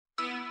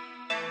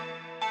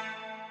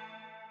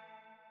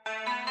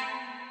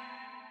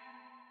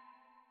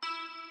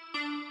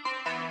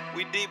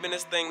We deep in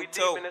this thing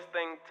too.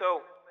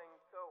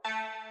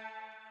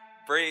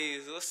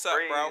 Breeze, what's up,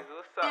 bro?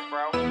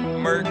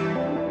 Merk,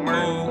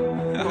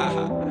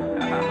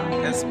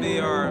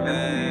 SBR,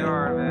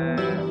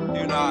 man.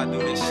 You know I do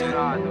this shit.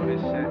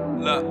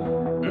 Look.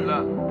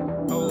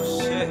 Oh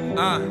shit,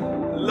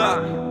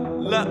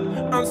 look,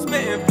 I'm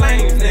spitting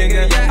flames,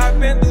 nigga. I've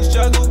been through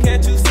struggle,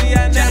 can't you see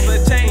I never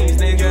changed,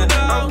 nigga?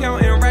 I'm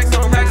counting racks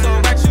on racks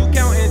on racks, you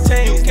counting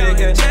chains,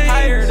 nigga.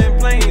 Higher than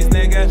planes,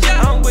 nigga.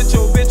 I'm with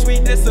your bitch, we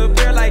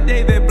disappear like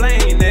David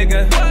Blaine,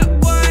 nigga.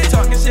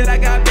 Talking shit, I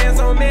got bands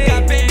on me.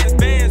 Saying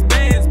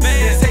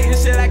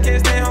shit, I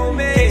can't stay home,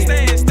 man. And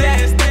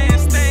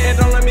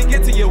don't let me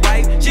get to your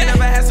wife. She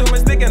never had so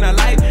much dick in her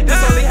life.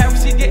 That's only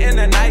half she get in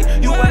the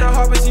night. You want her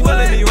heart, but she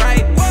feeling me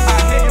right.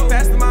 I hitting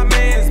fast to my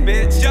mans,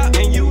 bitch.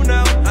 And you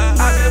know,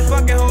 I've been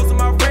fucking hoes with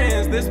my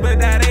friends. This, but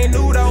that ain't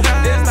new though.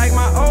 It's like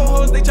my old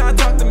hoes, they try to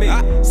talk to me.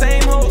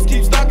 Same hoes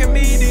keep stalking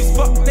me. These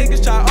fuck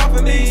niggas try to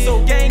offer me.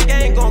 So gang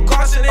gon'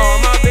 caution it. All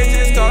my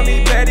bitches call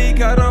me petty.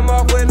 Cut them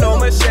off with no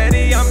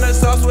machete. I'm the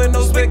sauce with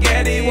no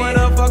spaghetti.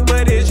 Wanna fuck,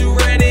 but is you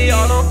ready?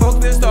 All them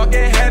folks been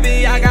talking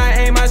heavy. I got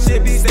aim, my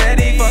shit be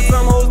steady. Fuck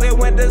some hoes that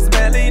went to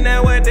smelly.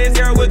 Nowadays,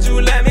 girl, would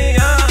you let me?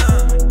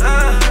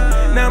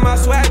 Now my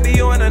swag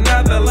be on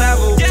another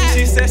level.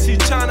 She said she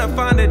tryna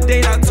find a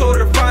date. I told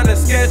her find a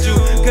schedule.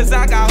 Cause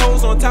I got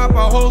hoes on top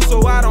of hoes,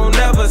 so I don't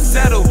never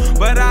settle.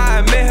 But I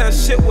admit her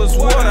shit was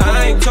water.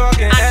 I ain't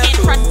talking I can't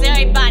trust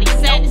everybody.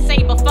 Sad to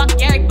say, but fuck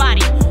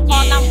everybody.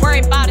 All I'm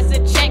worried about is a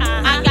check.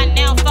 I got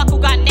now, fuck who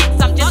got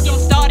next. I'm just getting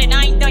started,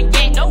 I ain't done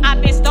yet.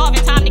 I've been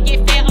starving, time to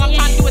get fed. All I'm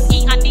trying to do is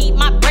eat, I need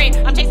my bread.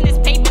 I'm chasing this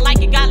paper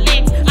like it got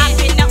legs. I've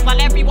been up while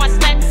everyone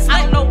slept.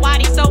 I don't know why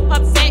they so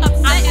upset.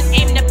 I'm just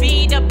aiming to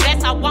be the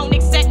best. I won't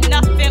accept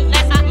nothing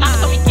less. Mama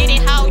told me get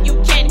it how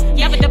you can.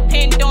 Never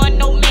depend on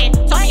no man.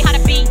 Told me how to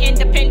be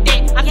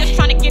independent. I'm just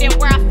trying to get in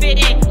where I fit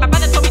in. My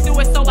brother told me do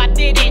it, so I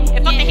did it.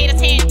 If I'm the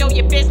haters, handle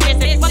your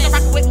business. If you wasn't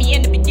rocking with me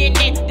in the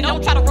beginning, then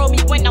don't try to roll me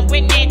when I'm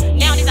winning.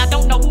 Nowadays I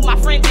don't know who my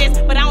friends is,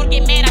 but I don't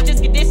get mad, I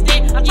just get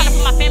distant. I'm trying to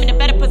put my family in a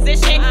better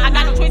position. I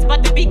got no choice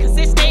but to be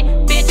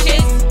consistent.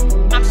 Bitches,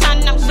 I'm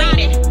shining, I'm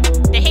shining.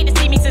 They hate to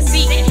see me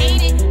succeed.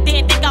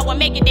 Didn't think I would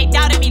make it, they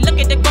doubted me. Look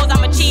at the goals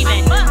I'm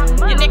achieving.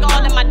 Your nigga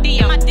all in my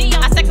DM. I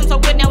sex him so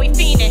good, now he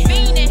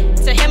fiending.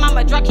 To him I'm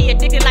a drug, he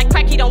addicted like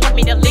crack, he don't want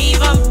me to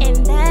leave him.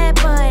 And that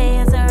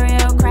boy is a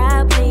real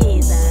crowd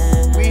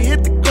pleaser. We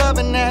hit the club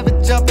and have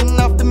it jumping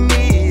off the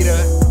meter.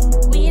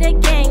 We the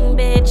gang,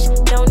 bitch,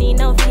 don't need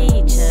no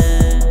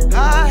features.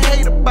 I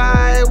hate to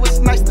buy, it was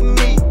nice to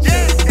meet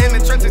you. In the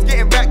trenches,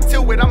 getting back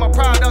to it, I'm a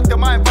product of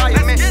my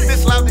environment.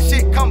 This loud as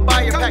shit, come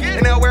buy a pack.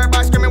 And now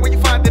everybody screaming where you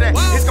find it at.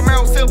 It's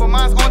Camaro silver,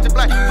 mine's orange and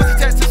black. Pussy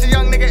test is a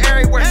young nigga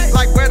everywhere.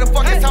 Like where the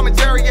fuck is Tom and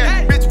Jerry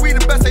at? Bitch, we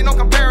the best, ain't no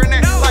comparing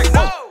that. Like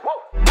whoa.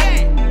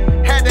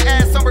 Had to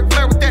add some Ric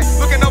Flair with that.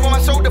 Looking over my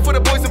shoulder for the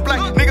boys in black.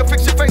 Nigga,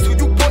 fix your face, who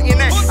you pointing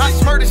at? I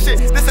Shmurda shit.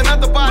 This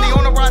another body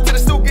on the ride to the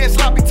stool getting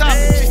sloppy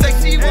toppy. She say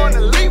she wanna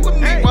leave with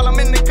me while I'm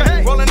in the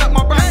cut, rolling up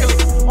my broccoli.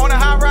 On a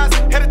high rise,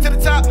 headed to the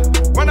top.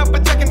 Run up a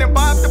check and then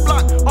buy up the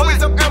block.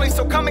 Always up early,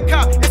 so come and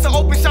cop. It's an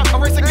open shop, a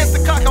race against the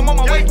clock. I'm on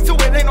my way to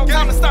it, ain't no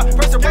time to stop.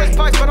 First the first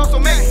price, but also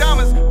make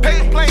diamonds.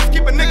 Paper planes,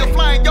 keep a nigga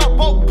flying. Y'all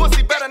both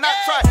pussy, better not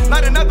try.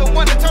 Light another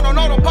one and turn on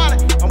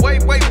autopilot. I'm way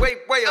up.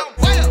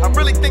 I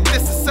really think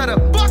this is set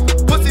up.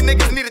 Pussy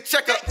niggas need a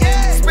checkup.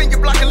 Spin your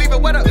block and leave it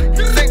wet up.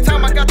 Same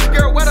time I got the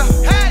girl wetter.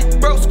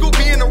 Bro, scoop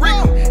me in the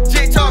ring.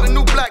 GHR, the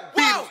new black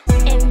Beatles.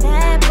 And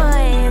that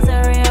boy is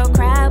a real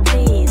crowd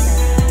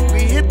pleaser.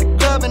 We hit the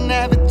club and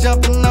have it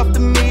jumping off the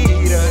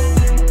meter.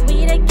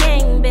 We the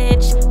gang,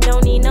 bitch,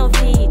 don't need no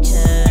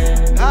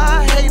features.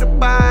 I hate to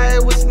buy,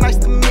 it was nice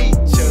to meet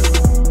you.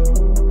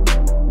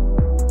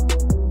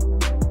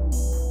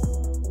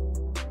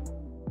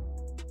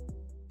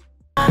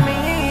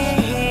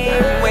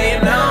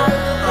 Waiting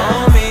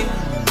on me.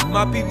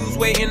 My people's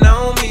waiting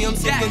on me. I'm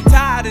sick and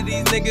tired of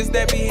these niggas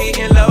that be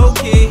hating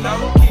low-key.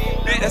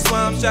 That's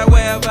why I'm shot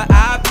wherever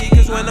I be.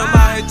 Cause when I'm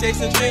out here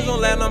chasing dreams,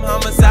 don't let them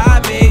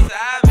homicide me.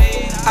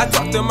 I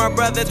talked to my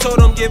brother, told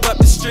him give up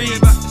the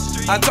streets.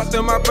 I talked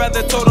to my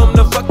brother, told him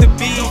to fuck the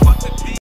beat.